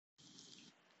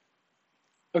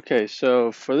Okay,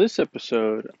 so for this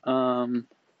episode, I don't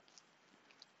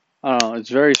know, it's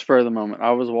very spur of the moment.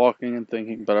 I was walking and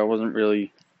thinking, but I wasn't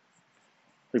really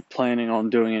like planning on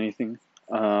doing anything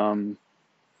um,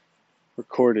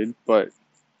 recorded. But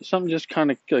something just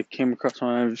kind of like came across my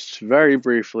mind just very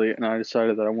briefly, and I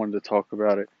decided that I wanted to talk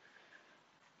about it.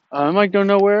 I might go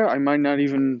nowhere. I might not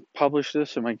even publish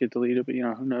this. It might get deleted, but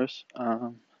who knows?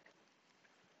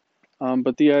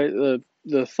 But the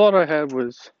thought I had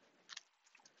was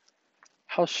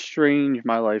how strange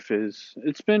my life is.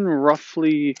 It's been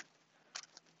roughly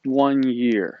 1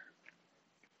 year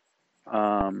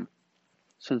um,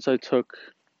 since I took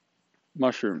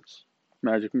mushrooms,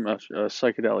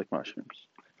 psychedelic mushrooms.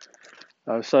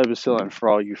 Psilocybin for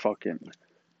all you fucking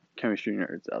chemistry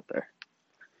nerds out there.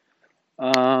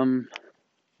 Um,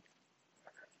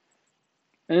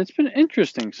 and it's been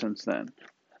interesting since then.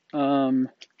 Um,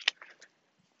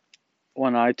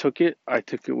 when I took it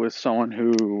with someone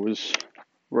who was,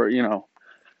 the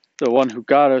one who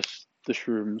got us the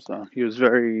shrooms. He was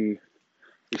very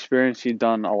experienced. He'd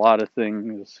done a lot of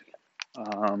things.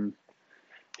 Um,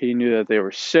 he knew that they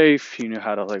were safe. He knew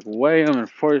how to like weigh them and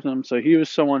poison them. So he was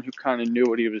someone who kind of knew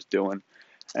what he was doing.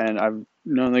 And I've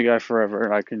known the guy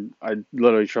forever, and I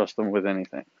literally trust him with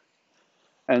anything.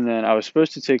 And then I was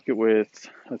supposed to take it with,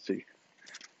 let's see,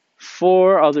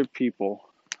 four other people.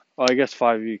 Well, I guess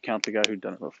five if you count the guy who'd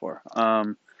done it before.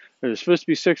 There was supposed to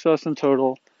be six of us in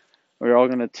total. We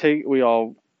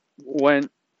all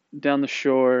went down the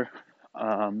shore,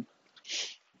 um,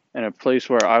 in a place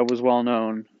where I was well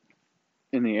known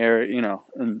in the area,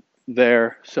 and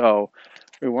there. So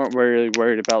we weren't really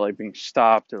worried about like being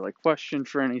stopped or like questioned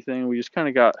for anything. We just kind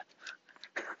of got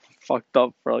fucked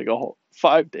up for like a whole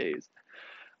 5 days.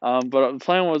 But the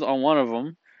plan was on one of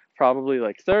them, probably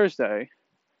like Thursday,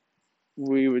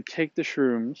 we would take the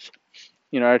shrooms.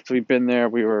 After we'd been there,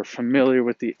 we were familiar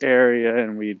with the area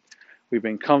and we'd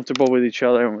been comfortable with each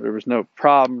other and there was no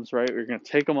problems, right? We were gonna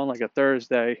take them on like a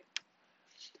Thursday.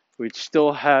 We'd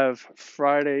still have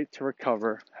Friday to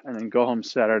recover and then go home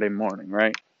Saturday morning,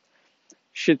 right?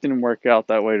 Shit didn't work out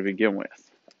that way to begin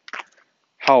with.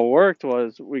 How it worked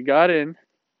was we got in,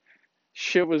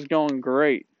 shit was going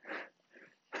great.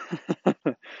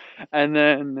 And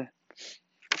then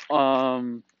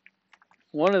um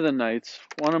one of the nights,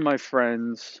 one of my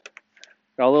friends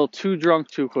got a little too drunk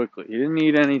too quickly. He didn't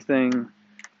eat anything.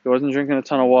 He wasn't drinking a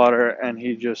ton of water, and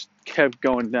he just kept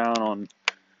going down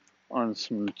on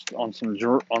some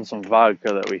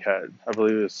vodka that we had. I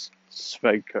believe it was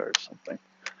Svedka or something.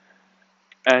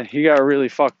 And he got really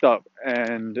fucked up.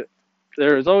 And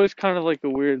there was always kind of like a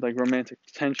weird like romantic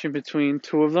tension between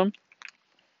two of them.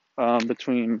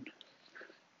 Between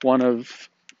one of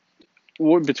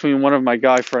between one of my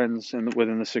guy friends and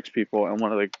within the six people and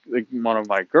one of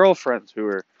my girlfriends who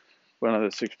were one of the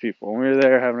six people. And we were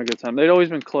there having a good time. They'd always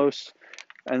been close,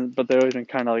 but they'd always been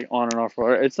kind of like on and off.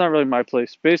 It's not really my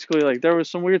place. Basically, like there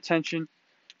was some weird tension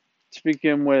to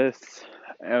begin with,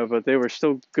 but they were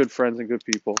still good friends and good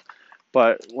people.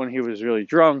 But when he was really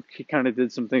drunk, he kind of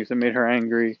did some things that made her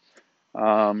angry.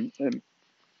 And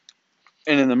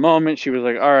in the moment, she was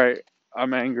like, "All right,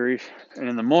 I'm angry." And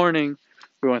in the morning,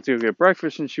 we went to go get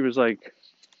breakfast, and she was like,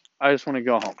 "I just want to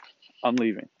go home. I'm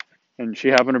leaving." And she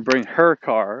happened to bring her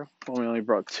car. Well, we only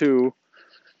brought two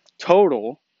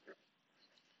total.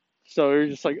 So we were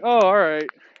just like, "Oh, all right.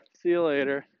 See you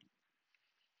later."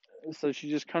 So she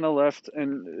just kind of left,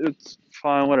 and it's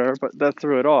fine, whatever. But that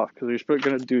threw it off because we were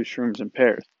going to do shrooms in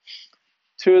pairs.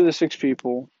 Two of the six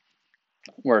people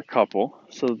were a couple,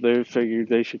 so they figured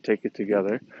they should take it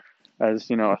together as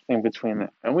a thing between them,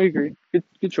 and we agreed.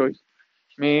 Good choice.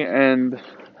 Me and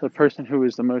the person who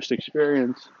was the most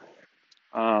experienced.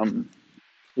 Um,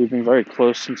 we've been very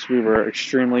close since we were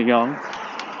extremely young.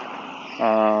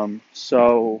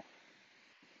 So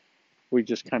we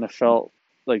just kind of felt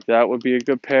like that would be a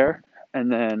good pair.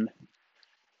 And then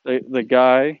the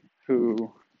guy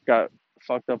who got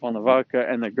fucked up on the vodka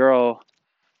and the girl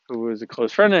who was a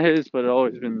close friend of his, but had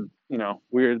always been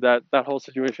weird that whole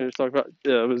situation I was talking about.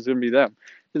 Yeah, it was gonna be them.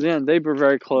 Because in the end, they were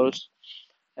very close,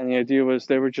 and the idea was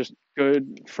they were just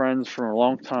good friends for a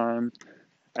long time.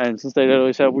 And since they'd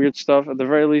always have weird stuff, at the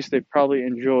very least, they'd probably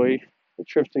enjoy the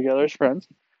trip together as friends.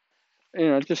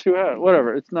 Just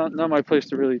whatever. It's not my place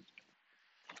to really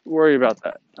worry about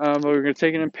that. But we're gonna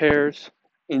take it in pairs,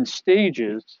 in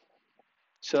stages,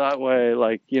 so that way,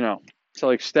 so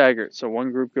like staggered. So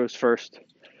one group goes first,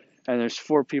 and there's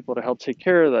four people to help take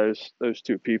care of those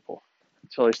two people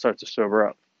until they start to sober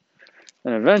up.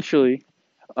 And eventually,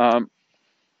 um,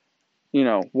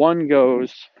 one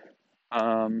goes,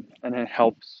 and it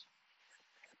helps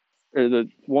or the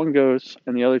one goes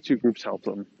and the other two groups help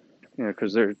them,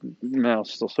 because they're now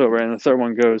still sober, and the third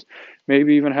one goes.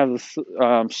 Maybe even have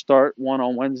the start one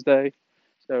on Wednesday,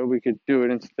 so we could do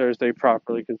it into Thursday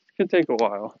properly because it could take a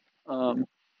while. All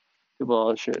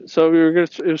that shit. So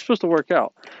it was supposed to work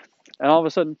out, and all of a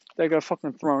sudden they got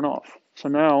fucking thrown off. So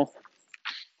now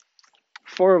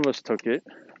four of us took it.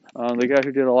 The guy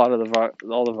who did a lot of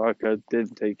all the vodka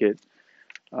didn't take it.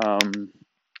 Um,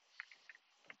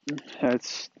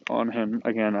 that's on him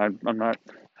again. I'm not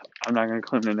going to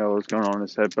claim to know what's going on in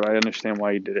his head, but I understand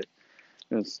why he did it.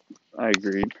 I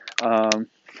agreed,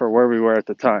 for where we were at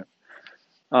the time.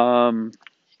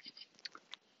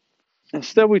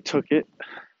 Instead, we took it.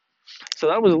 So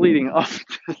that was leading up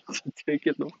to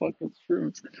taking the fucking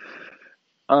shrooms.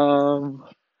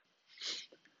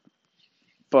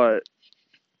 But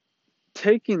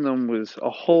taking them was a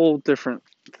whole different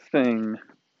thing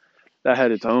that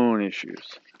had its own issues.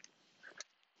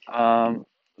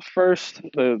 First,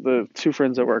 the two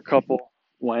friends that were a couple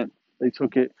went. They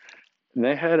took it, and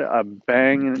they had a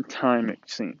banging time, it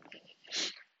seemed.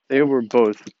 They were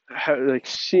both like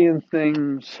seeing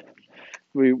things.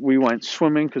 We went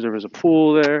swimming because there was a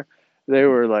pool there. They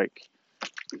were like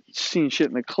seeing shit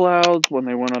in the clouds when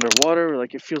they went underwater.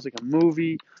 Like it feels like a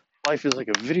movie. Life is like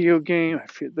a video game.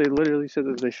 They literally said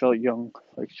that they felt young,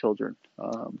 like children,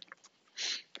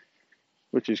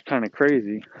 which is kind of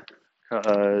crazy.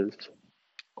 Because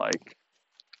like,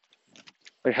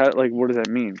 what does that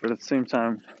mean? But at the same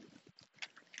time,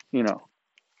 you know,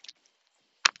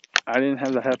 I didn't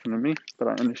have that happen to me, but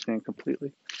I understand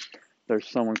completely. There's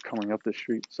someone coming up the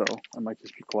street, so I might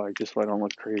just be quiet just so I don't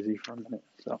look crazy for a minute.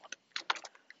 So,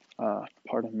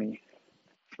 pardon me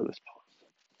for this pause.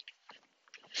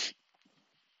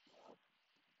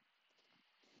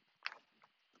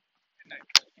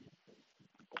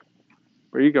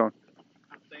 Where are you going?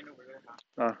 I'm staying over there.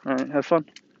 All right, have fun.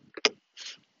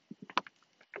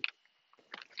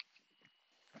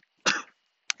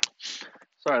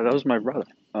 Sorry, that was my brother.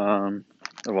 Of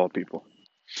all people.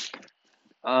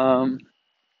 Um,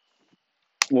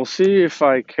 we'll see if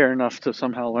I care enough to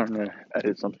somehow learn to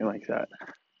edit something like that.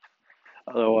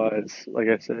 Otherwise, like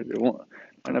I said, it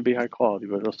might not be high quality,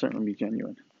 but it'll certainly be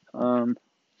genuine. Um,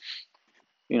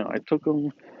 I took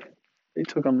them. They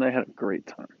took them. They had a great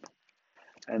time,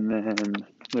 and then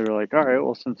they were like, "All right,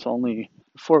 well, since only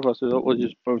four of us, we'll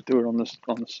just both do it on this,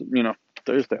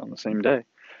 Thursday on the same day."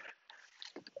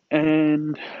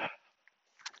 And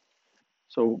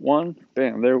so one,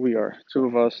 bam, there we are. Two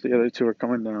of us. The other two are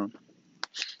coming down.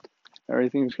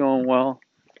 Everything's going well.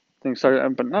 Things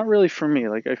started, but not really for me.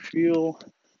 Like I feel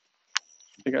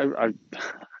like at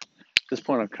this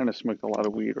point I've kind of smoked a lot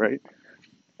of weed, right?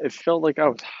 It felt like I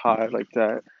was high like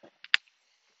that,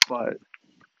 but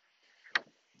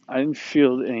I didn't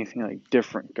feel anything like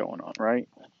different going on, right?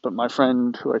 But my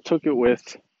friend who I took it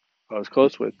with, who I was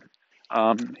close with,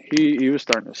 he was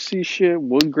starting to see shit.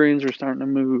 Wood grains were starting to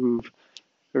move.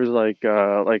 There was like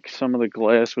some of the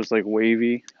glass was like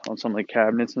wavy on some like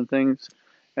cabinets and things,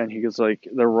 and he was like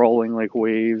they're rolling like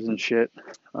waves and shit.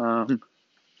 Um,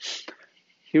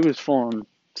 he was full on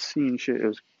seeing shit.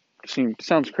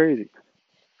 Sounds crazy.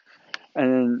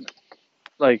 And then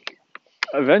like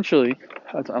eventually,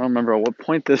 I don't remember at what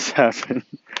point this happened.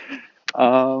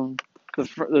 Um,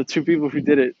 the two people who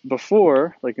did it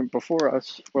before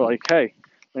us, were like, "Hey,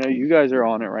 you guys are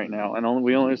on it right now, and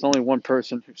there's only one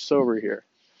person who's sober here.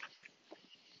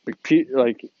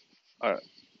 Like, uh,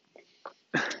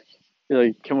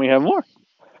 can we have more?"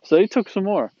 So they took some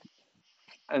more,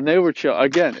 and they were chill.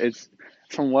 Again, it's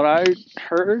from what I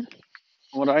heard,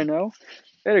 what I know,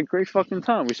 they had a great fucking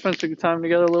time. We spent some time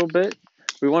together a little bit.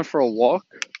 We went for a walk.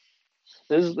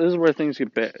 This is where things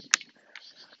get bad.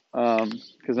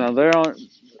 Because now they're on,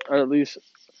 or at least,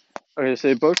 okay, so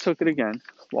they both took it again,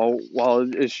 while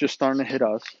it's just starting to hit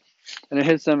us, and it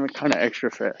hits them kind of extra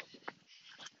fast.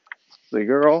 The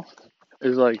girl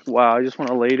is like, "Wow, I just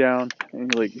want to lay down,"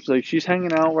 and she's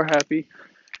hanging out, we're happy,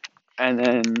 and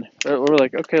then we're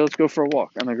like, "Okay, let's go for a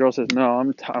walk," and the girl says, "No,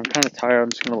 I'm kind of tired. I'm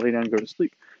just gonna lay down and go to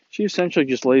sleep." She essentially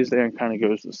just lays there and kind of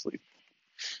goes to sleep.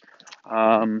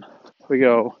 We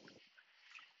go,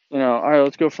 all right,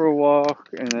 let's go for a walk,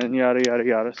 and then yada yada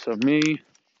yada. So me,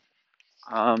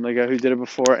 the guy who did it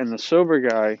before, and the sober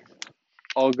guy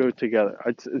all go together.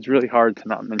 It's really hard to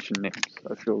not mention names.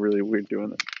 I feel really weird doing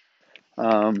this.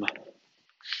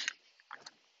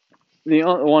 The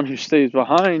only one who stays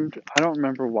behind, I don't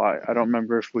remember why. I don't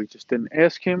remember if we just didn't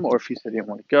ask him or if he said he didn't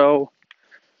want to go.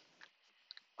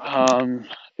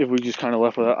 If we just kind of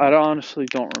left with it, I honestly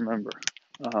don't remember.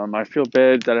 I feel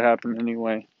bad that it happened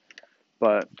anyway,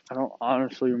 but I don't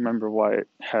honestly remember why it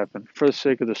happened. For the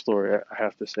sake of the story, I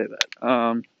have to say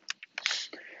that.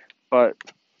 But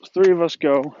three of us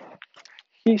go.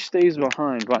 He stays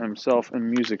behind by himself,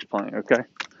 and music's playing. Okay,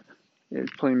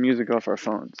 he's playing music off our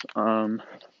phones, or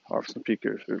some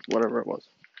speakers or whatever it was.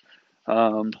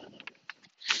 Um,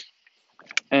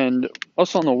 and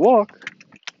us on the walk,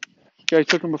 guy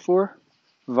took him before,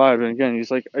 vibing again.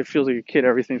 He's like, I feel like a kid.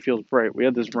 Everything feels bright. We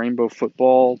had this rainbow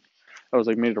football that was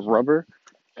like made of rubber,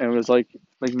 and it was like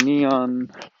neon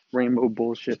rainbow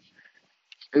bullshit.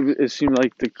 It seemed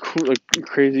like the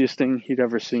craziest thing he'd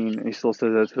ever seen, and he still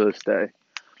says that to this day.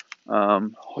 A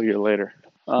whole year later.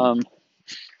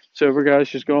 Sober guys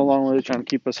just go along with it, trying to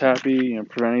keep us happy,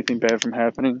 prevent anything bad from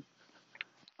happening.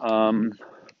 And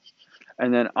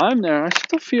then I'm there, and I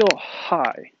still feel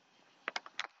high.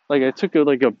 Like I took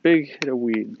a big hit of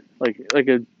weed, like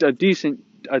a decent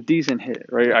hit,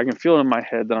 right? I can feel it in my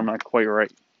head that I'm not quite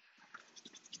right,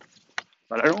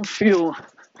 but I don't feel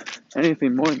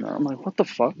anything more than that. I'm like, what the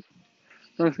fuck?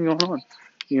 There's nothing going on.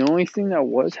 The only thing that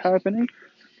was happening,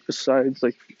 besides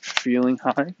like feeling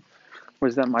high,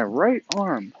 was that my right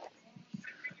arm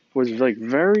was like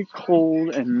very cold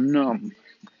and numb.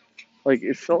 Like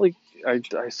it felt like I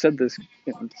said this.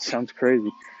 It sounds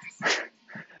crazy.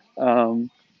 Um,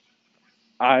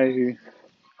 I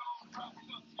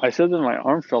I said that my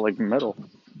arm felt like metal.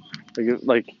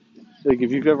 Like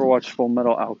if you've ever watched Full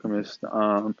Metal Alchemist,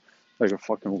 like a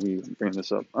fucking weed bring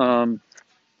this up.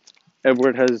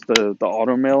 Edward has the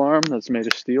automail arm that's made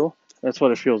of steel. That's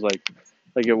what it feels like.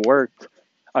 Like it worked.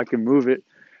 I could move it,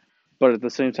 but at the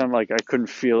same time, like I couldn't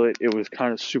feel it. It was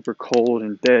kind of super cold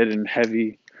and dead and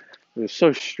heavy. It was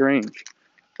so strange.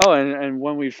 Oh, and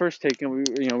when we first taken, we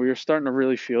were starting to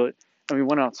really feel it, and we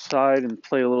went outside and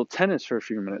played a little tennis for a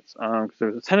few minutes because there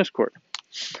was a tennis court.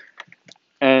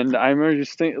 And I remember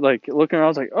just like looking around, I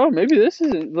was like, oh, maybe this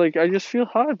isn't like I just feel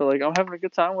high, but like I'm having a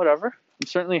good time, whatever. I'm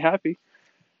certainly happy.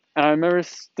 And I remember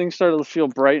things started to feel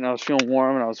bright, and I was feeling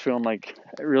warm, and I was feeling like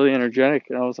really energetic,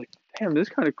 and I was like, damn, this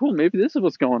is kind of cool. Maybe this is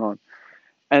what's going on.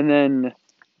 And then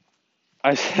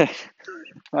I said,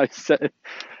 I said,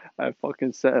 I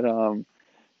fucking said,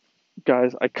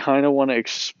 guys, I kind of want to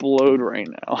explode right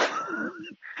now.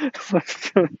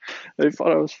 They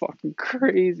thought I was fucking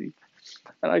crazy,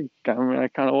 and I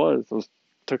kind of was. I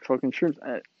took fucking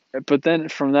shrooms, but then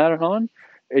from that on,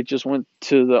 it just went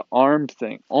to the arm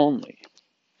thing only,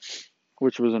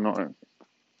 which was annoying.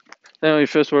 Then we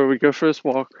go for this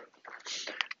walk.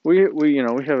 We have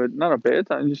not a bad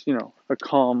time, just a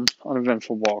calm,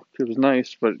 uneventful walk. It was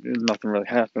nice, but nothing really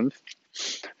happened.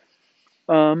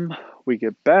 We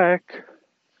get back.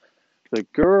 The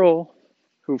girl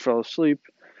who fell asleep,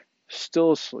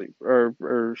 still asleep,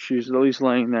 or she's at least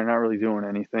laying there, not really doing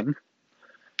anything.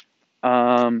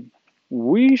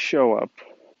 We show up.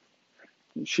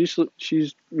 She's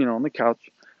on the couch.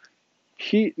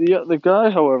 The guy,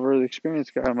 however, the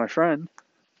experienced guy, my friend,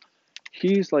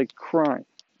 he's like crying.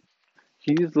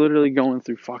 He's literally going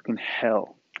through fucking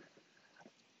hell.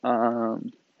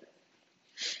 And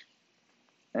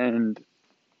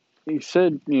he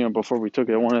said, before we took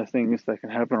it, one of the things that can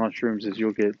happen on shrooms is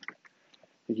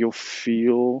you'll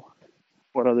feel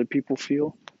what other people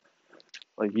feel.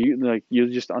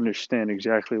 You'll just understand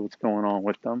exactly what's going on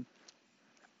with them.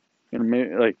 And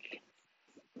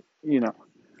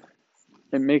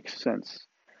it makes sense.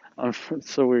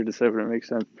 It's so weird to say, but it makes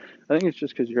sense. I think it's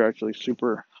just because you're actually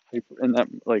super hyper, and that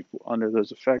under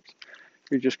those effects,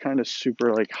 you're just kind of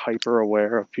super hyper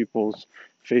aware of people's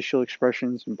facial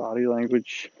expressions and body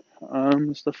language,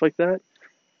 stuff like that.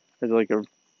 There's a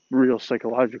real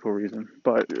psychological reason.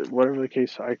 But whatever the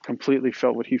case, I completely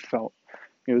felt what he felt.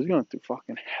 He was going through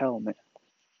fucking hell, man.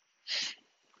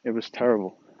 It was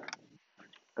terrible.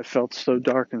 I felt so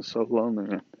dark and so lonely,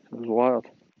 man. It was wild.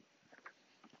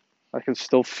 I can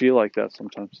still feel like that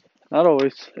sometimes. Not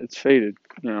always. It's faded,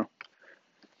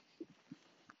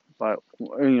 But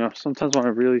sometimes when I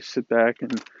really sit back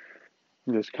and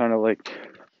just kind of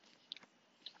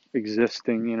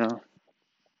existing,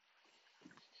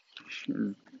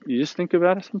 you just think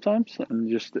about it sometimes, and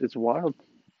just it's wild.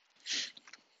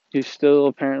 He still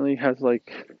apparently has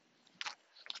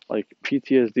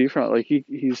PTSD from it.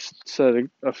 He's said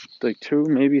two,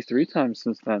 maybe three times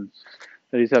since then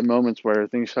that he's had moments where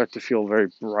things start to feel very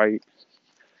bright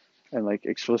and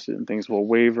explicit, and things will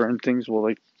waver and things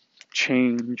will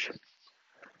change,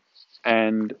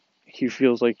 and he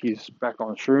feels like he's back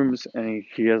on shrooms, and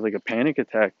he has a panic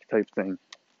attack type thing.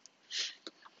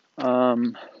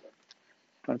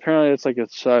 Apparently it's a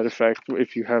side effect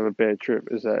if you have a bad trip,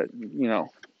 is that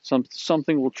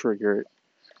something will trigger it.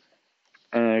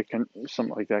 and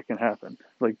something like that can happen,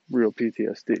 like real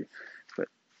PTSD. But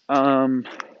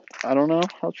I don't know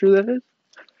how true that is.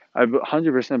 I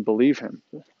 100% believe him.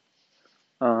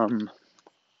 Um,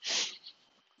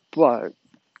 but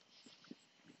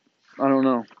I don't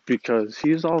know because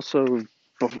he's also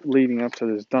leading up to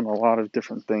this done a lot of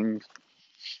different things.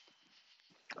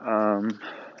 Um,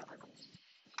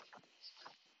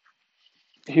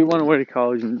 he went away to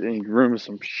college and he roomed with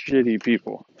some shitty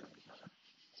people,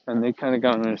 and they kind of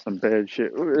got into some bad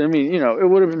shit. I mean, it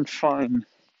would have been fine,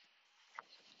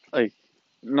 like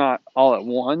not all at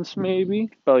once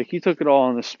maybe, but like he took it all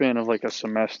in the span of like a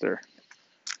semester,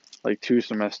 like 2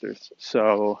 semesters.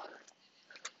 So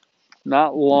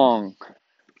not long,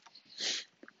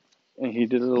 and he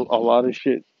did a lot of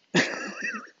shit,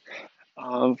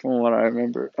 from what I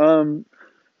remember.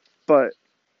 But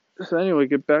so anyway,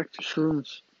 get back to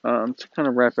shrooms. To kind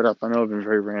of wrap it up, I know I've been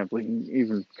very rambling,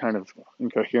 even kind of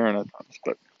incoherent at times,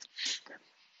 but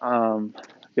um,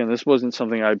 again, this wasn't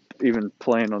something I even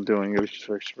planned on doing. It was just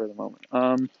very spur of the moment.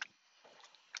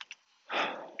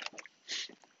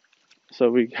 So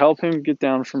we help him get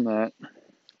down from that,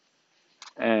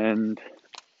 and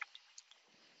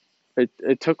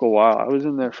it took a while. I was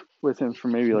in there with him for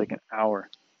maybe like an hour,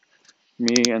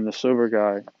 me and the sober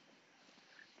guy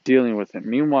dealing with him.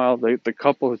 Meanwhile, the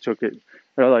couple who took it,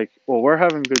 they're like, well, we're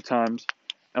having good times,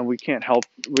 and we can't help.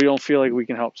 We don't feel like we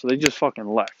can help, so they just fucking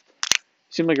left.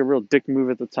 Seemed like a real dick move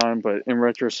at the time, but in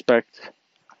retrospect,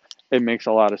 it makes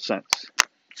a lot of sense.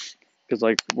 Because,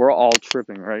 like, we're all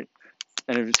tripping, right?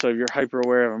 And if you're hyper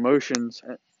aware of emotions,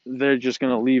 they're just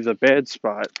going to leave the bad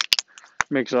spot.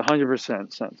 Makes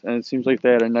 100% sense. And it seems like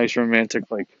they had a nice romantic,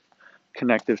 like,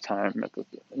 connective time at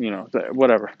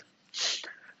whatever.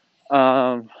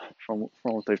 From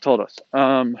what they've told us.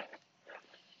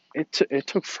 It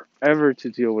took forever to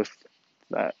deal with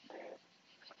that.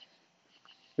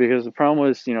 Because the problem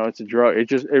was, it's a drug.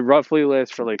 It roughly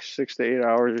lasts for like 6 to 8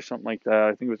 hours or something like that.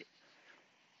 I think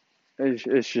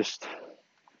it's just,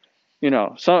 a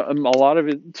lot of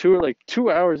it,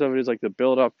 2 hours of it is like the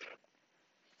build up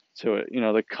to it,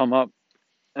 the come up,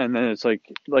 and then it's like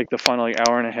the final like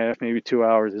hour and a half, maybe 2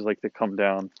 hours is like the come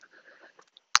down.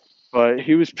 But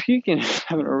he was peaking,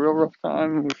 having a real rough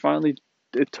time, and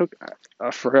it took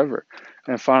forever,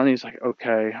 and finally he's like,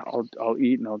 okay, I'll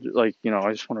eat, and I'll like,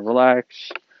 I just want to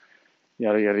relax,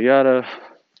 yada yada yada.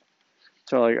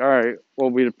 So like, all right, well,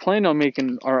 we had planned on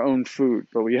making our own food,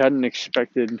 but we hadn't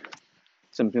expected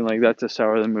something like that to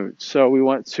sour the mood. So we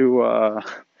went to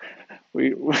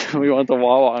we we went to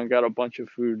Wawa and got a bunch of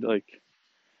food, like,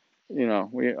 we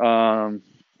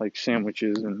like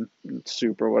sandwiches and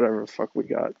soup or whatever the fuck we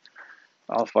got.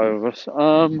 All 5 of us.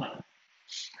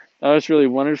 I just really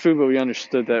wanted food, but we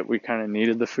understood that we kind of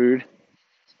needed the food.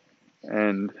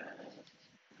 And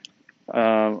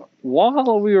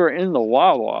while we were in the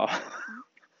Wawa,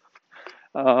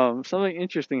 something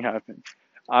interesting happened.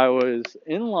 I was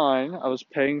in line. I was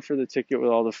paying for the ticket with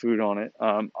all the food on it.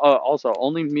 Also,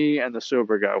 only me and the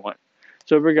sober guy went.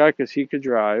 Sober guy because he could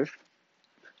drive,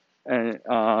 and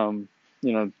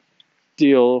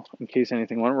deal in case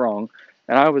anything went wrong.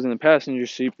 And I was in the passenger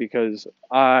seat because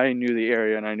I knew the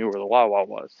area and I knew where the Wawa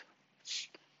was.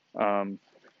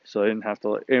 So I didn't have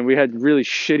to. And we had really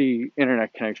shitty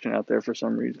internet connection out there for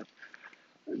some reason.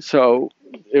 So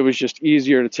it was just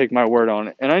easier to take my word on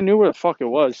it. And I knew where the fuck it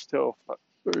was still.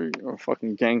 Or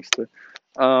fucking gangster.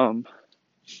 Anyway,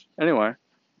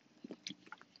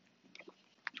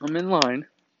 I'm in line.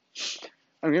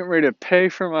 I'm getting ready to pay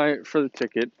for the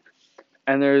ticket,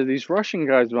 and there are these Russian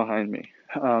guys behind me.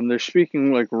 They're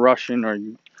speaking like Russian or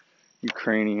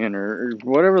Ukrainian or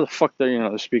whatever the fuck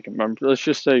they're speaking. Let's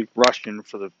just say Russian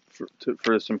for the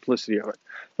simplicity of it.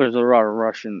 There's a lot of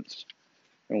Russians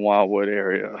in Wildwood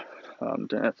area.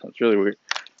 That sounds really weird.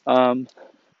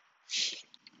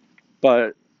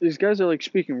 But these guys are like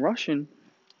speaking Russian,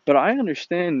 but I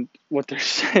understand what they're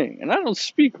saying, and I don't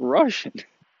speak Russian.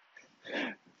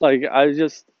 Like, I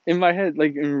just, in my head,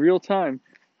 like in real time,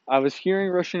 I was hearing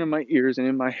Russian in my ears, and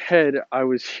in my head, I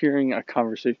was hearing a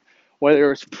conversation.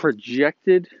 Whether it's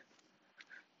projected,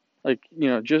 like,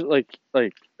 just like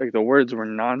the words were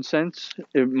nonsense.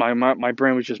 My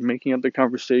brain was just making up the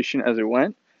conversation as it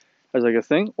went, as like a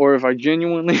thing, or if I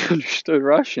genuinely understood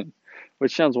Russian,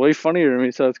 which sounds way funnier to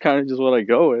me, so that's kind of just what I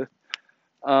go with.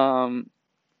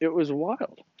 It was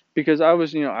wild because I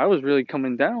was really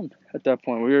coming down at that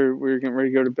point. We were getting ready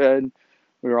to go to bed.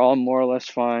 We were all more or less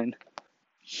fine.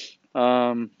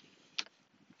 Doing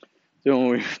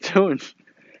what we were doing.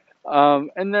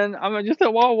 And then I'm just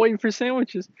at Wawa waiting for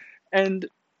sandwiches, and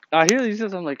I hear these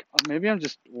things. I'm like, maybe I'm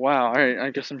just wow. All right,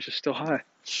 I guess I'm just still high.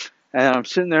 And I'm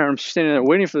standing there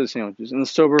waiting for the sandwiches, and the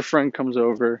sober friend comes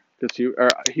over because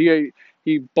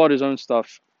he bought his own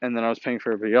stuff, and then I was paying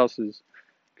for everybody else's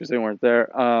because they weren't there.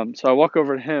 So I walk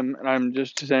over to him, and I'm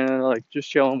just standing there like just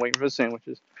chilling, waiting for the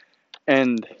sandwiches,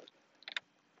 and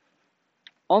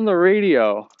on the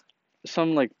radio,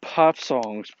 some like pop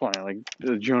song was playing, like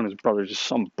the Jonas Brothers, just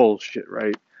some bullshit,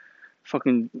 right?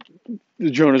 Fucking the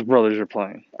Jonas Brothers are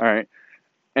playing, all right,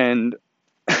 and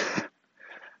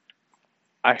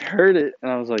I heard it, and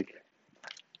I was like,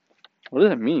 what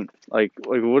does it mean? Like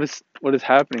what is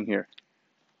happening here?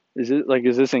 Is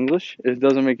this English? It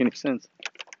doesn't make any sense.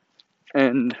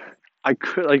 And I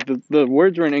could like the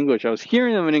words were in English. I was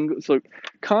hearing them in English. So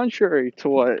contrary to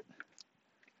what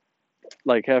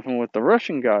like happened with the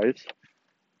Russian guys,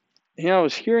 I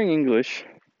was hearing English,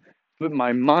 but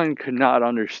my mind could not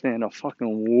understand a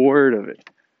fucking word of it.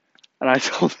 And I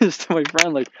told this to my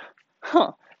friend, like,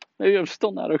 maybe I'm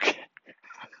still not okay.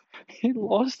 He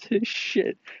lost his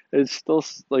shit. It's still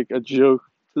like a joke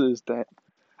to this day.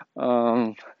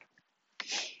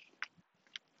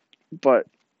 But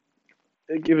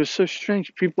it was so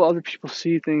strange. Other people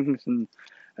see things and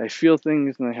they feel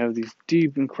things and they have these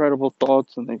deep, incredible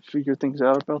thoughts and they figure things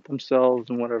out about themselves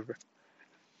and whatever.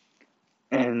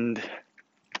 And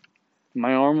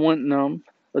my arm went numb.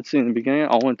 Let's see, in the beginning,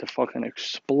 I went to fucking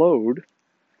explode.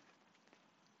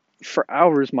 For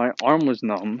hours, my arm was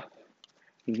numb.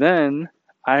 Then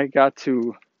I got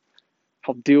to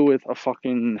help deal with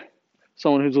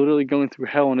someone who's literally going through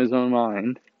hell in his own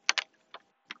mind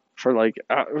for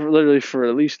literally for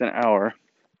at least an hour.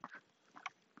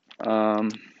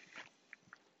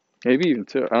 Maybe even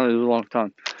two. I don't know, it was a long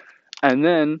time. And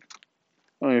then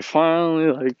when we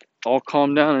finally all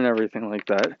calmed down and everything like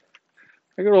that,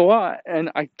 I go to what? And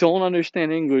I don't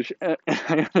understand English. And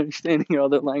I understand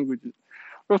other languages.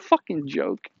 What a fucking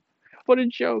joke. What a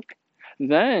joke.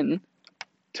 Then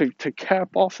to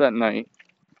cap off that night,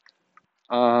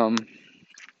 I'm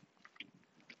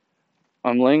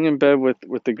laying in bed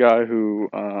with the guy who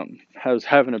was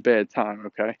having a bad time,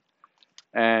 okay?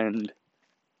 And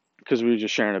because we were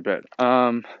just sharing a bed.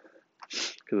 Because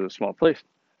it was a small place.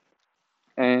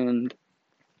 And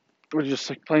we're just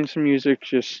like playing some music,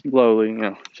 just lowly,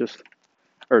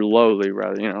 or lowly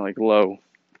rather, like low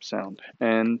sound.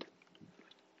 And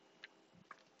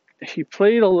he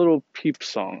played a Little Peep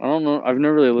song. I don't know, I've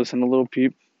never really listened to Little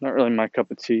Peep, not really my cup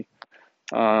of tea.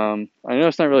 I know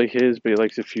it's not really his, but he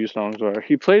likes a few songs where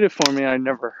he played it for me. I'd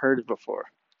never heard it before.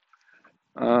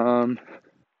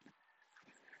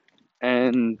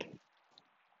 And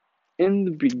in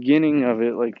the beginning of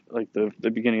it, like the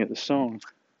beginning of the song,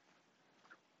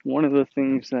 one of the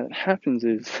things that happens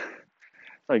is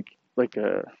like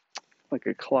a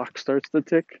clock starts to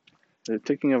tick, the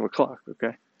ticking of a clock,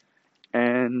 okay?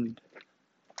 And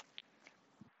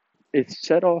it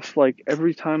set off like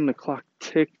every time the clock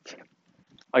ticked.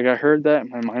 Like I heard that,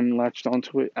 my mind latched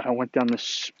onto it, and I went down this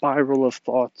spiral of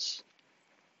thoughts.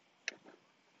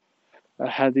 I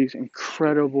had these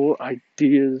incredible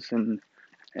ideas and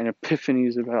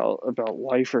epiphanies about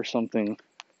life or something.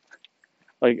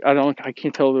 Like I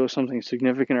can't tell if it was something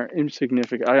significant or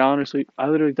insignificant. I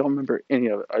literally don't remember any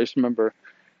of it. I just remember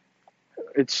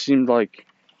it seemed like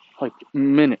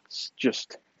minutes,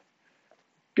 just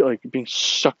like being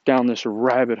sucked down this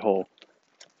rabbit hole.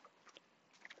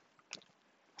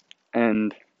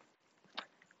 And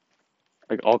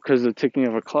like all because of the ticking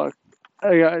of a clock,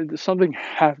 something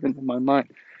happened in my mind,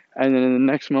 and then in the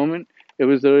next moment, it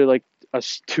was literally like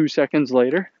 2 seconds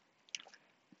later,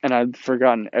 and I'd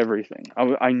forgotten everything.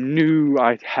 I knew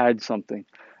I had something,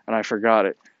 and I forgot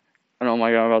it. And oh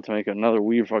my god, I'm about to make another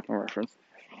weird fucking reference,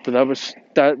 but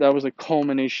that was a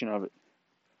culmination of it.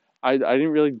 I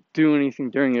didn't really do anything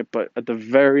during it, but at the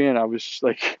very end, I was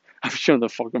like, I was showing the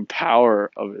fucking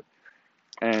power of it,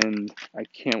 and I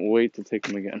can't wait to take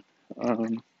them again.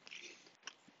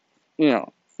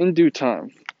 In due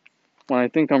time, when I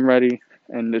think I'm ready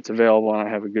and it's available and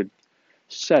I have a good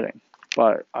setting.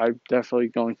 But I'm definitely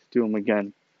going to do them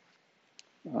again.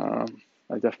 I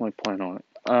definitely plan on it.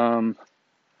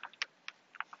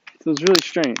 So it's really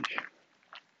strange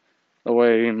the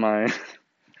way my,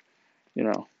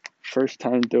 first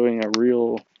time doing a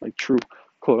real, true,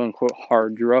 quote unquote,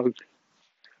 hard drug.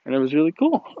 And it was really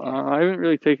cool. I haven't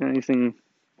really taken anything.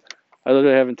 I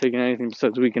literally haven't taken anything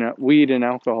besides weed and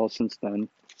alcohol since then.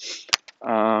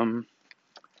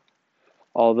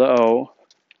 Although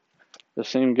the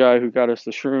same guy who got us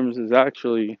the shrooms is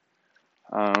actually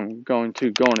going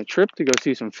to go on a trip to go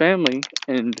see some family,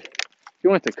 and he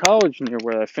went to college near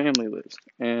where that family lives.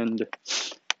 And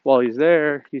while he's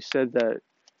there, he said that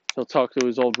he'll talk to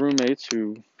his old roommates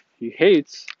who he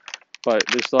hates, but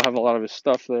they still have a lot of his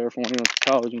stuff there from when he went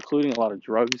to college, including a lot of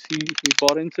drugs he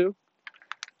bought into.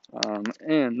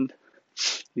 And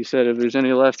he said if there's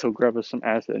any left, he'll grab us some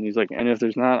acid. And he's like, and if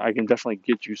there's not, I can definitely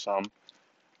get you some.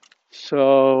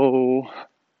 So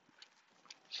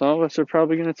some of us are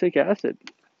probably going to take acid.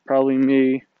 Probably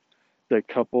me, the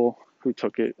couple who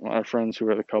took it, our friends who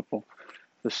were the couple.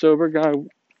 The sober guy,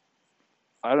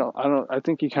 I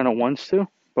think he kind of wants to,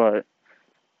 but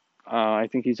I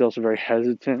think he's also very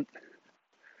hesitant.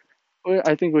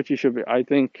 I think what you should be, I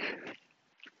think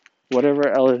whatever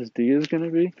LSD is going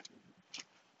to be,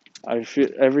 I feel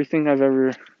everything I've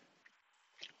ever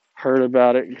heard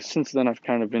about it, since then I've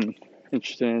kind of been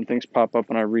interested in things pop up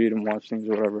and I read and watch things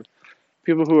or whatever.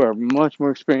 People who are much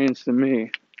more experienced than me,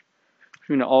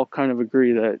 all kind of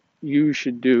agree that you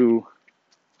should do,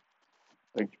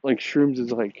 like shrooms is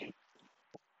like,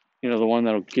 the one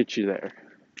that'll get you there.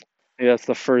 Yeah, that's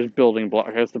the first building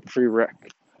block. That's the prereq.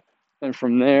 And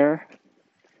from there,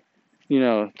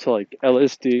 to like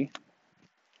LSD,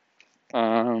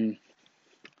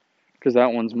 because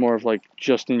that one's more of like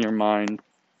just in your mind.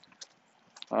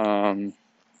 And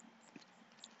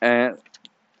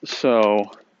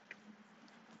so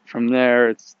from there,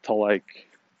 it's to like,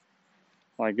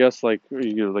 well, I guess like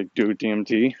you like do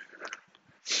DMT,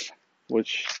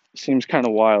 which seems kind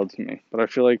of wild to me. But I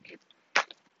feel like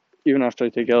even after I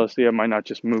take LSD, I might not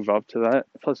just move up to that.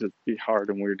 Plus, it'd be hard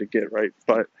and weird to get right.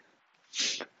 But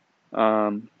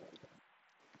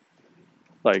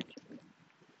like,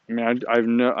 I mean, I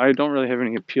don't really have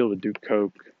any appeal to do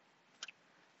coke.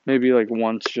 Maybe like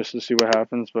once just to see what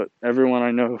happens. But everyone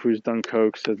I know who's done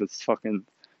coke says it's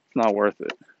not worth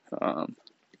it.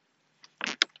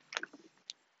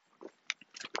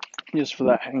 Just for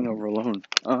that hangover alone.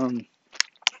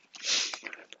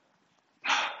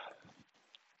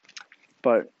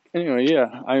 But anyway,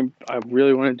 yeah, I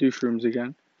really want to do shrooms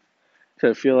again. So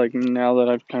I feel like now that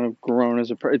I've kind of grown as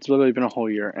a person, it's literally been a whole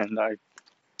year, and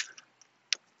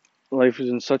life is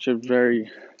in such a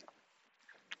very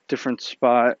different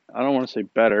spot. I don't want to say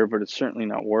better, but it's certainly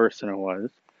not worse than it was.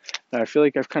 And I feel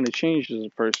like I've kind of changed as a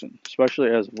person,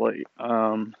 especially as of late,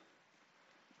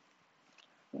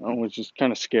 which is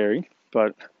kind of scary,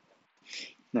 but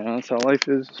that's how life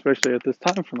is, especially at this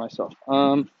time for myself.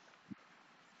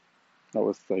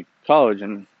 With like college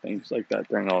and things like that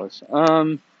during all this.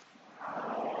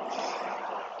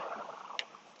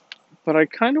 But I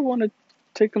kind of want to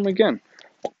take them again.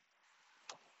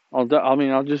 I'll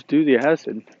just do the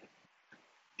acid,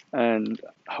 and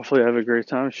hopefully I have a great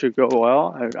time. It should go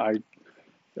well.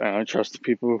 I trust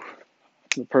the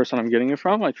person I'm getting it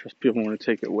from. I trust people want to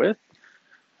take it with.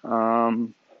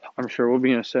 I'm sure we'll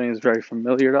be in a setting that's very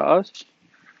familiar to us.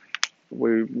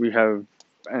 We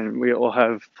will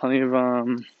have plenty of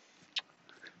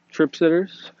trip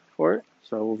sitters for it,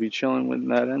 so we'll be chilling with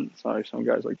that end. Sorry, some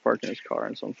guy's like parking his car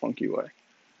in some funky way,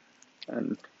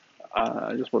 and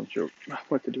I just wasn't sure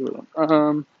what to do with them.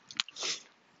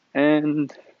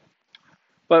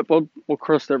 But we'll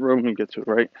cross that road when we get to it,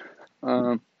 right?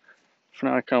 For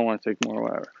now, I kind of want to take more,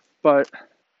 whatever. But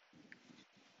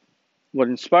what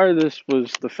inspired this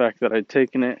was the fact that I'd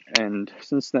taken it, and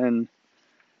since then,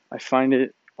 I find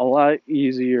it a lot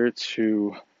easier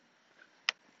to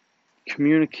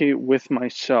communicate with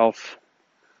myself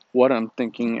what I'm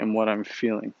thinking and what I'm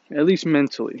feeling, at least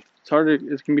mentally.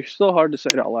 It can be still hard to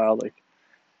say it out loud, like,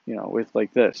 with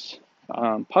like this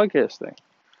podcast thing.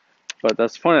 But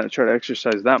that's funny. I try to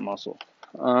exercise that muscle.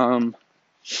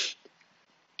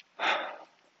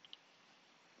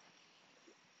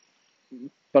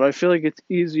 But I feel like it's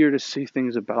easier to see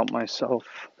things about myself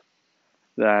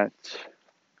that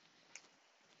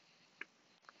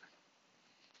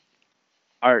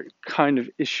are kind of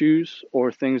issues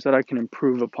or things that I can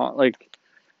improve upon. Like,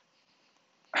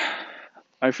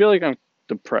 I feel like I'm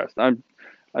depressed.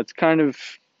 That's kind of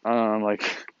like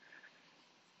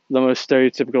the most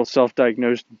stereotypical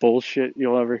self-diagnosed bullshit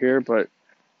you'll ever hear.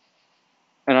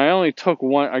 And I only took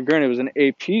one. Granted, it was an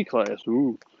AP class.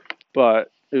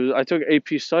 But I took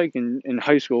AP Psych in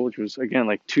high school, which was again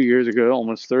like 2 years ago,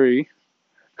 almost 3.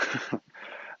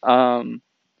 And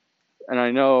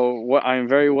I know I'm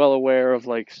very well aware of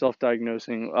like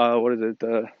self-diagnosing. What is it?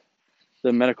 The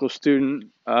medical student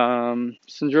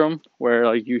syndrome, where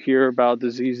like you hear about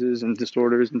diseases and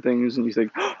disorders and things, and you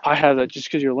think, oh, I have that, just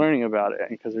because you're learning about it, and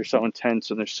because they're so intense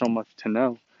and there's so much to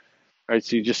know, right?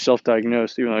 So you just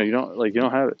self-diagnose, even though you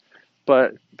don't have it.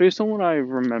 But based on what I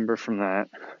remember from that,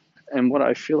 and what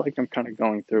I feel like I'm kind of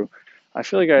going through, I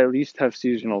feel like I at least have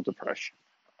seasonal depression.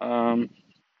 And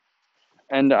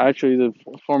actually, the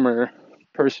former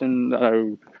person that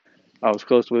I was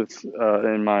close with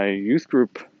in my youth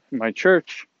group, in my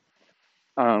church,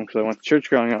 because I went to church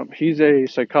growing up. He's a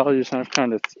psychologist, and I've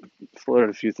kind of floated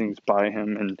a few things by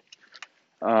him, and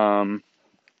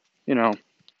you know,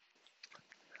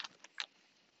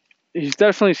 he's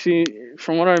definitely seen.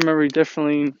 From what I remember, he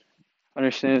definitely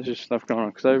understands there's stuff going on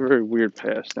because I have a very weird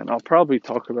past, and I'll probably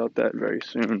talk about that very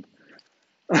soon.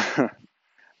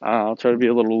 I'll try to be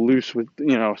a little loose with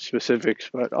specifics,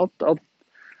 but I'll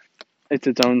it's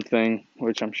its own thing,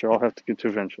 which I'm sure I'll have to get to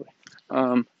eventually.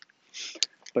 Um,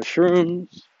 but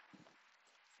shrooms,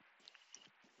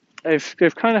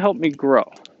 they've kind of helped me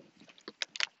grow.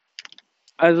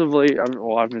 As of late,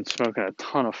 I've been smoking a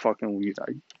ton of fucking weed.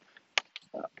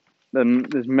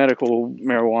 This medical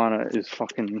marijuana is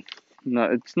fucking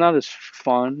not. It's not as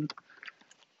fun.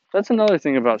 That's another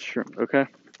thing about shrooms. Okay,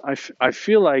 I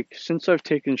feel like since I've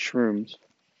taken shrooms,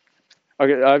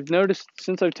 okay, I've noticed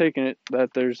since I've taken it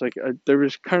that there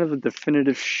was kind of a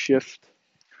definitive shift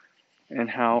in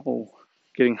how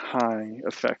getting high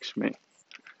affects me.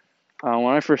 When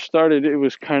I first started, it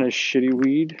was kind of shitty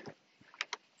weed.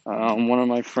 One of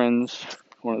my friends,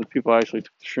 one of the people I actually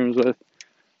took the shrooms with,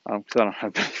 because I don't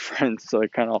have many friends, so they're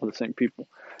kind of all the same people.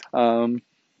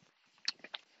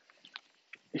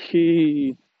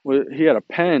 He had a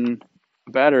pen,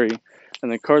 a battery,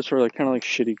 and the carts were like kind of like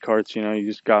shitty carts. You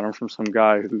just got them from some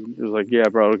guy who was like, "Yeah,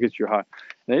 bro, it'll get you high."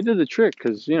 And they did the trick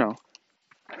because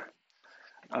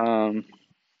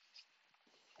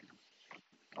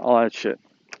all that shit.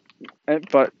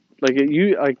 But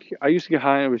I used to get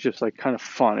high, and it was just like kind of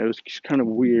fun. It was just kind of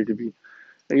weird to be.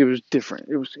 Like, it was different.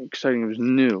 It was exciting. It was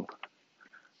new.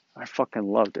 I fucking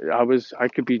loved it. I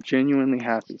could be genuinely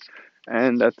happy.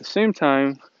 And at the same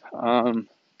time,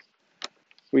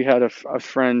 we had a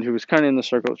friend who was kind of in the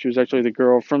circle. She was actually the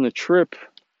girl from the trip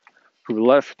who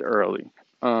left early.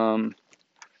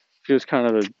 She was kind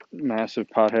of a massive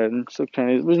pothead, and so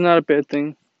it was not a bad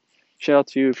thing. Shout out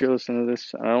to you if you're listening to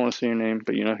this. I don't want to say your name,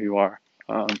 but you know who you are.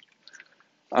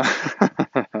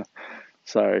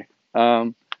 Sorry.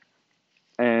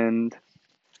 And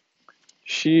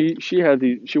she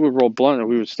would roll blunt, and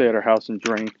we would stay at her house and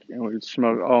drink, and we would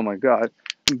smoke. Oh my god,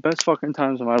 best fucking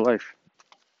times of my life.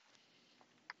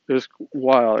 It was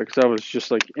wild because I was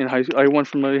just like in high school. I went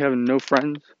from like having no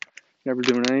friends, never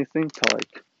doing anything, to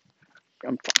like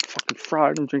I'm fucking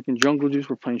fried. I'm drinking jungle juice.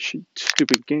 We're playing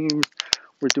stupid games.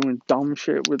 We're doing dumb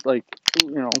shit with like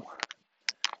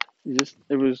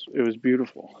it was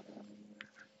beautiful.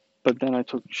 But then I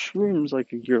took shrooms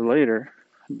like a year later,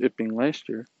 it being last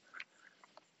year,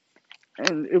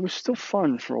 and it was still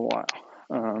fun for a while.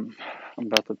 I'm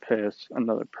about to pass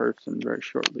another person very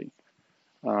shortly.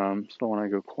 So when I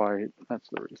go quiet, that's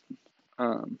the reason.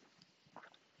 Um,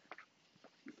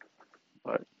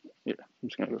 but yeah, I'm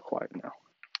just gonna go quiet now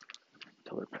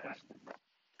until they're passed.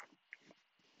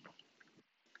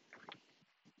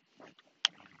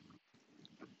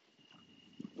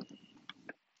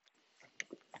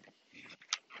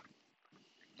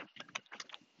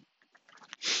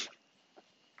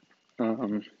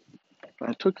 Um,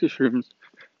 I took the shrooms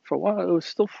for a while. It was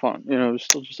still fun. It was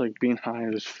still just like being high.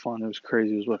 It was fun. It was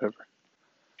crazy. It was whatever.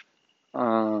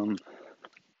 Um,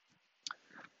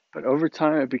 but over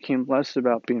time, it became less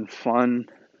about being fun.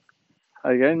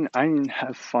 I didn't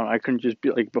have fun. I couldn't just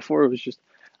be like before. It was just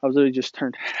I was literally just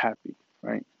turned happy,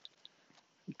 right?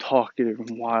 Talkative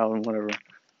and wild and whatever.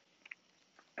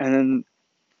 And then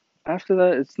after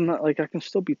that, it's not like I can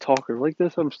still be talkative like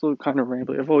this. I'm still kind of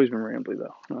rambly. I've always been rambly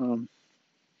though.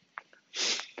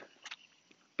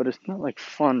 But it's not like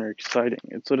fun or exciting.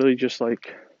 It's literally just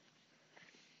like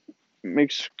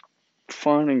makes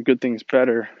fun and good things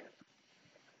better.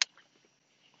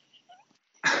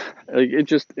 Like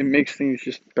it makes things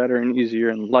just better and easier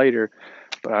and lighter.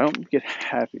 But I don't get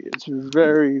happy. It's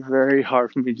very, very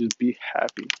hard for me to just be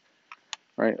happy.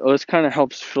 Right? Well, this kind of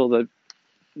helps fill that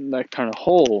kind of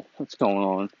hole that's going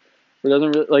on. It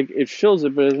doesn't really like it fills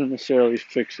it, but it doesn't necessarily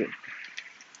fix it.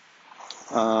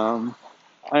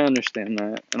 I understand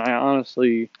that, and I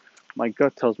honestly, my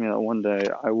gut tells me that one day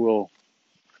I will.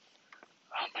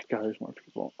 Oh my god, there's more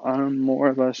people. More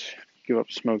or less give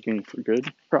up smoking for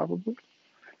good, probably.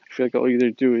 I feel like I'll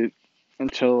either do it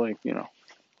until like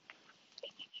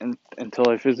until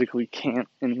I physically can't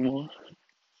anymore,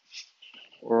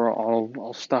 or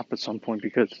I'll stop at some point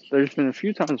because there's been a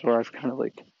few times where I've kind of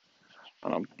like I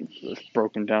don't know, just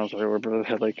broken down or whatever, but I've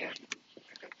had like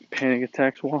panic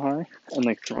attacks while high and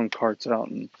like throwing carts out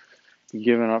and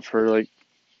giving up for like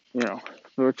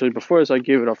actually before this I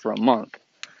gave it up for a month.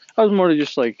 I was more to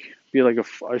just like be like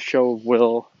a show of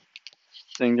will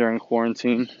thing during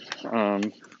quarantine,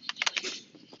 and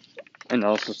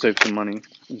also save some money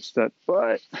instead.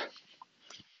 But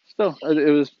still,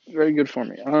 it was very good for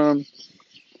me.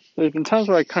 there's been times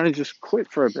where I kind of just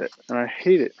quit for a bit, and I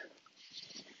hate it.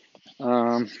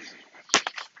 Um,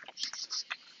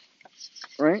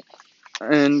 right?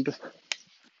 And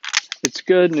it's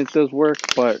good and it does work,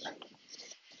 but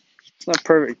it's not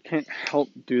perfect. Can't help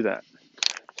do that.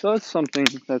 So that's something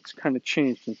that's kind of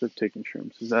changed since I've taken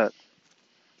shrooms. Is that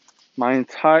my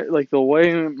entire, like, the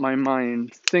way my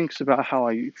mind thinks about how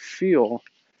I feel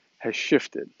has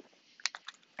shifted.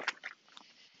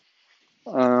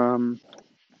 Um,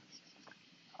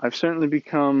 I've certainly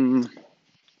become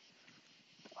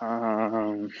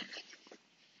um,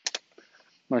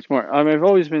 much more. I mean, I've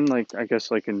always been, like, I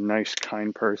guess, like, a nice,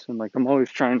 kind person. Like, I'm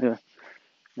always trying to,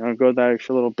 go that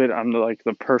extra little bit. I'm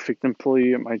the perfect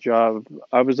employee at my job.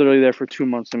 I was literally there for 2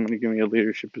 months. I'm going to give me a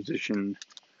leadership position.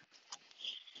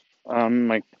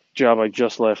 My job I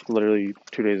just left literally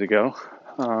 2 days ago.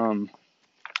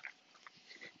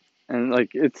 And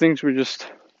like things were just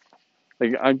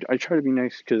like I try to be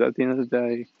nice because at the end of the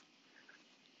day,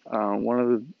 one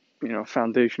of the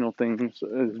foundational things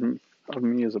of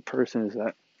me as a person is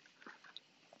that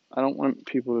I don't want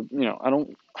people to I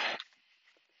don't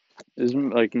isn't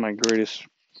like my greatest.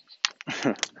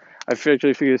 I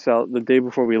actually figured this out the day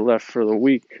before we left for the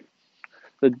week.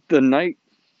 The night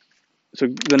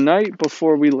the night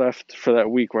before we left for that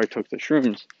week where I took the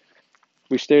shrooms,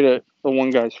 we stayed at the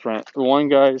one guy's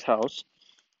house,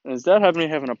 and his dad happened to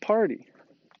be having a party,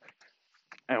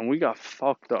 and we got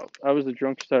fucked up. I was the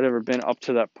drunkest I'd ever been up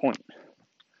to that point,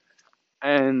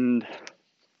 and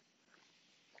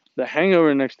the hangover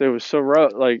the next day was so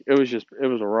rough. Like it was a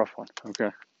rough one.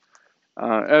 Okay,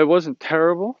 it wasn't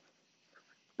terrible,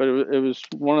 but it was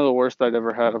one of the worst I'd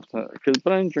ever had up to.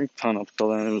 But I didn't drink a ton up till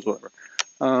then. It was whatever.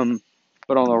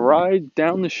 But on the ride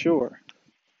down the shore,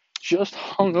 just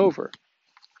hungover,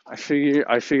 I figured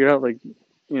out like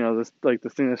the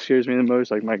thing that scares me the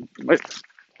most, like my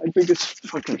biggest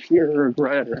fucking fear or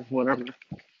regret or whatever.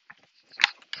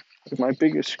 Like my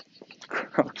biggest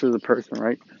crux as a person,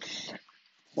 right?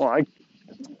 Well,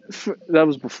 that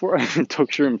was before I even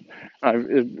took shrooms.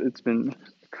 It's been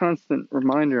a constant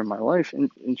reminder in my life.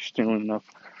 And interestingly enough,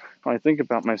 when I think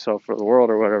about myself or the world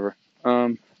or whatever,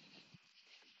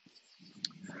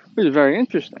 which is very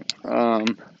interesting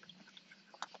and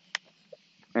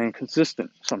consistent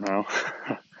somehow.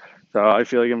 So I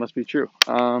feel like it must be true.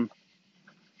 Where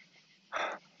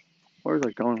was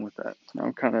I going with that? Now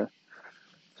I'm kind of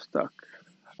stuck.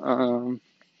 Um,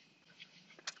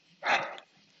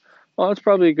 well, that's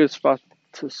probably a good spot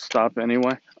to stop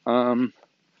anyway. I'll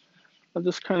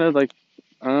just kind of like,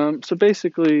 so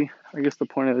basically, I guess the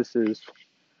point of this is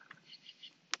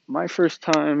my first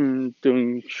time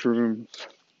doing shrooms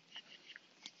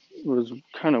was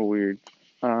kind of weird.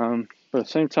 But at the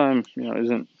same time,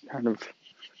 isn't kind of a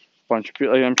bunch of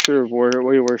people. Like, I'm sure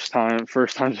way worse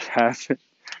first times have happened.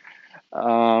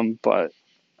 But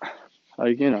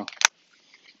like the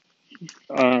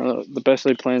best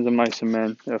laid plans of mice and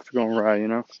men after going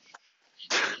awry.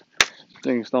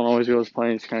 Things don't always go as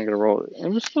planned. You just kind of got to roll it. It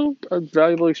was still a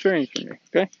valuable experience for me.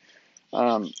 Okay.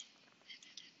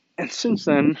 And since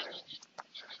then,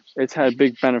 it's had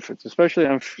big benefits. Especially,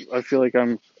 I feel like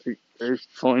I'm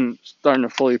starting to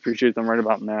fully appreciate them right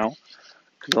about now.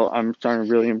 Because I'm starting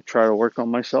to really try to work on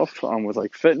myself with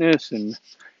like fitness and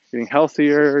getting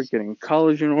healthier, getting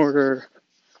college in order,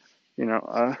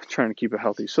 trying to keep a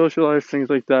healthy social life,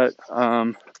 things like that.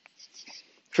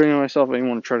 Training myself, I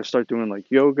want to try to start doing like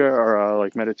yoga or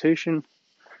like meditation.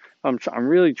 I'm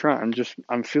really trying.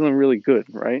 I'm feeling really good,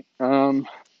 right?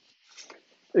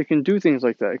 It can do things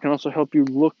like that. It can also help you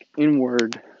look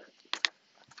inward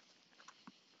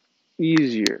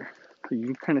easier. You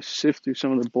can kind of sift through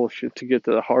some of the bullshit to get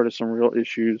to the heart of some real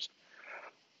issues,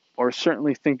 or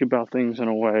certainly think about things in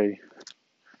a way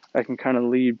that can kind of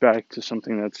lead back to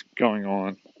something that's going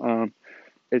on.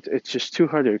 It's just too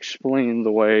hard to explain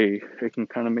the way it can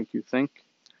kind of make you think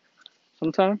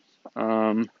sometimes,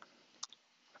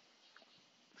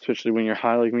 especially when you're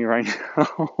high like me right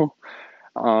now.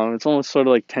 It's almost sort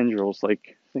of like tendrils,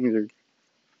 like things are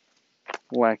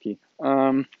wacky.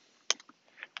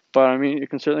 But I mean, it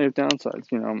can certainly have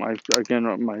downsides.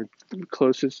 My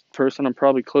closest person I'm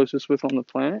probably closest with on the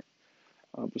planet,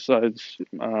 besides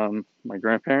my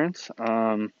grandparents.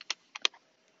 You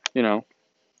know,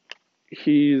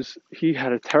 he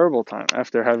had a terrible time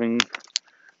after having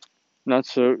not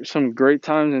so some great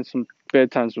times and some bad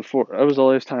times before. That was the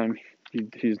last time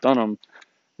he's done them,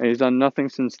 and he's done nothing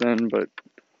since then.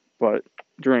 But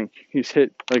drink. He's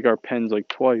hit like our pens like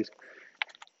twice.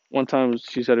 One time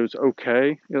she said it was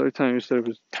okay. The other time he said it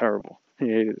was terrible. He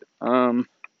hated it.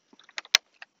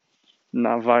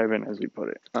 Not vibing as he put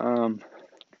it.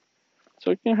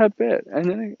 So it can have bad, and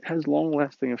then it has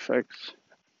long-lasting effects.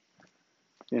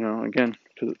 Again,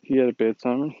 because he had a bad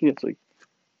time, and he has like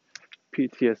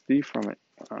PTSD from it.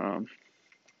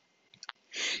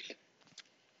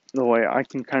 The way I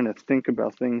can kind of think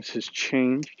about things has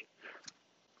changed,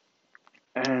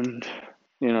 and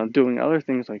doing other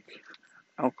things like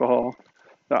alcohol.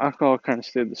 The alcohol kind of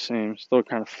stayed the same, still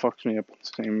kind of fucks me up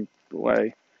the same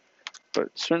way, but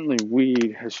certainly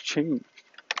weed has changed.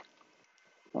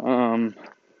 Like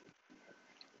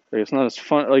it's not as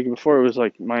fun. Like before, it was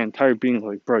like my entire being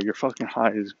like, bro, you're fucking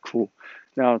high is cool.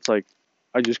 Now it's like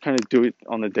I just kind of do it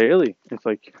on the daily. It's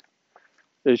like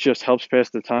it just helps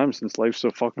pass the time since life's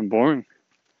so fucking boring.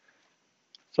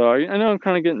 So I know I'm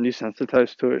kind of getting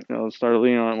desensitized to it. Started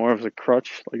leaning on it more as a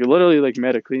crutch, like literally like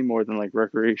medically more than like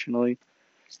recreationally.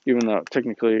 Even though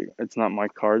technically it's not my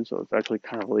card, so it's actually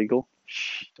kind of legal.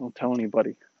 Shh, don't tell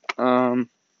anybody. Um,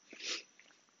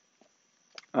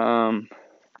 um,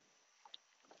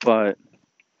 but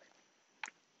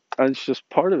it's just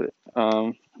part of it.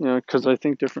 Because I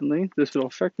think differently, this will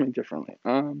affect me differently.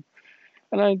 And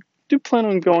I do plan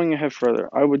on going ahead further.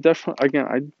 I would definitely,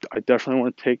 again, I definitely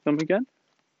want to take them again.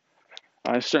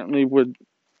 I certainly would.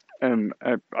 I'm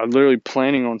literally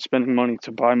planning on spending money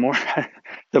to buy more,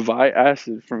 to buy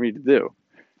acid for me to do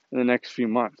in the next few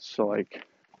months. So like,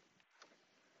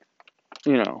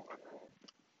 you know,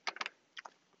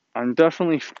 I'm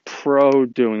definitely pro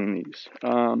doing these.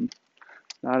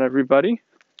 Not everybody,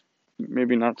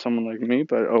 maybe not someone like me,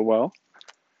 but oh well.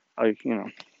 Like, who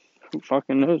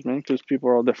fucking knows, man? Because people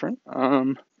are all different.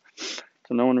 So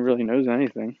no one really knows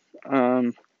anything.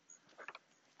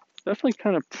 Definitely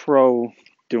kind of pro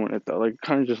doing it though. Like,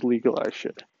 kind of just legalize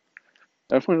shit.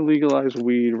 Definitely legalize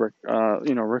weed,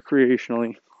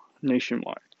 recreationally,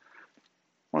 nationwide.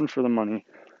 One, for the money,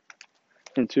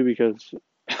 and two, because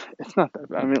it's not that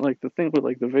bad. I mean, like the thing with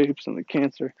like the vapes and the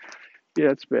cancer, yeah,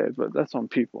 it's bad, but that's on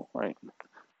people, right?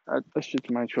 That's just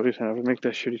my choice, and if I make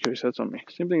that shitty choice, that's on me.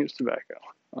 Same thing as tobacco.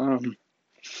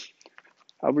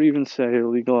 I would even say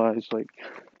legalize, like,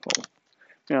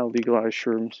 legalize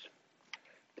shrooms.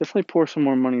 Definitely pour some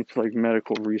more money into like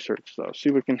medical research, though.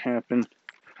 See what can happen.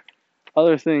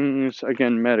 Other things,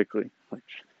 again, medically, like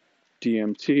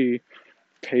DMT,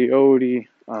 peyote,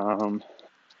 2CB.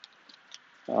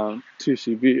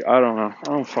 I don't know. I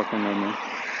don't fucking know, man.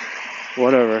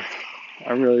 Whatever.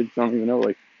 I really don't even know.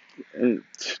 Like,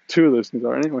 two of those things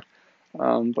are anyway.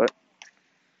 But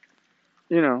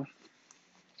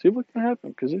see what can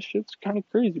happen, because this shit's kind of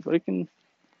crazy, but it can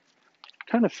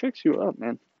kind of fix you up,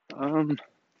 man.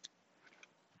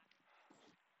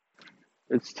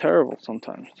 It's terrible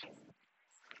sometimes,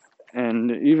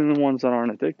 and even the ones that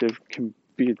aren't addictive can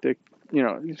be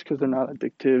addictive. Just because they're not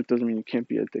addictive doesn't mean you can't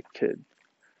be addicted.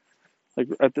 Like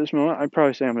at this moment, I'd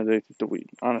probably say I'm addicted to weed,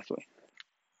 honestly.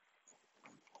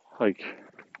 Like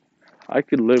I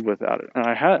could live without it, and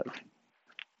I have.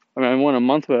 I mean, I went a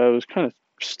month without it. It was kind of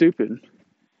stupid,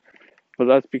 but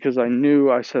that's because I knew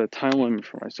I set a time limit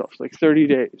for myself. It's like 30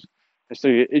 days. I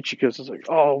started to get itchy because it's like,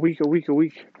 oh, a week, a week, a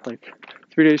week. Like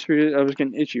 3 days, 3 days. I was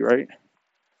getting itchy, right?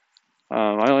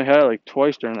 I only had it like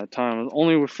twice during that time. It was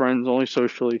only with friends, only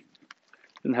socially.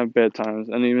 Didn't have bad times,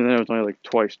 and even then, it was only like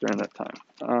twice during that time.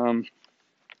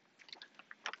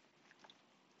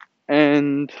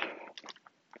 And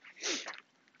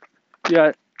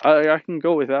yeah, I can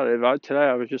go without it. Today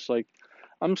I was just like,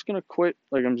 I'm just gonna quit.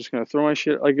 Like I'm just gonna throw my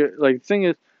shit. Like the thing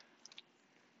is,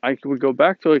 I would go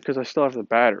back to it because I still have the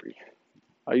battery.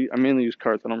 I mainly use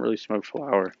carts. I don't really smoke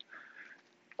flower.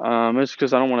 It's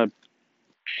because I don't want to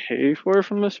pay for it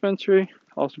from the dispensary.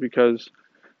 Also because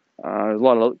there's a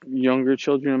lot of younger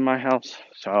children in my house,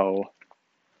 so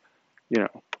you know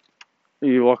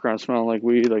you walk around smelling like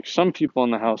weed. Like some people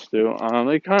in the house do.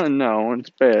 They kind of know, and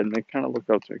it's bad, and they kind of look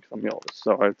up to me because I'm the oldest,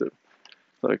 so I have to.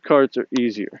 So the carts are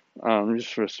easier,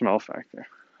 just for a smell factor.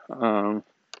 Um,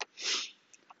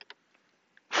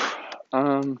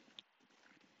 um,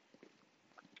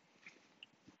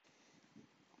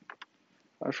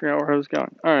 I forgot where I was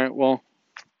going. All right, well,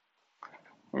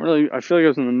 I feel like I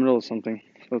was in the middle of something,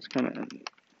 so it's kind of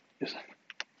it's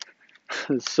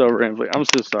so rambly. I'm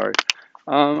so sorry.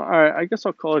 All right, I guess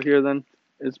I'll call it here then.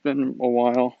 It's been a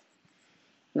while.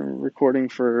 Been recording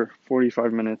for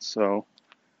 45 minutes, so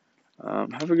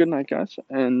have a good night, guys,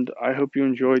 and I hope you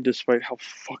enjoyed despite how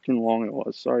fucking long it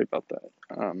was. Sorry about that.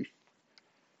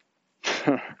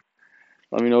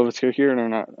 Let me know if it's coherent or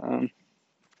not.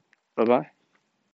 Bye bye.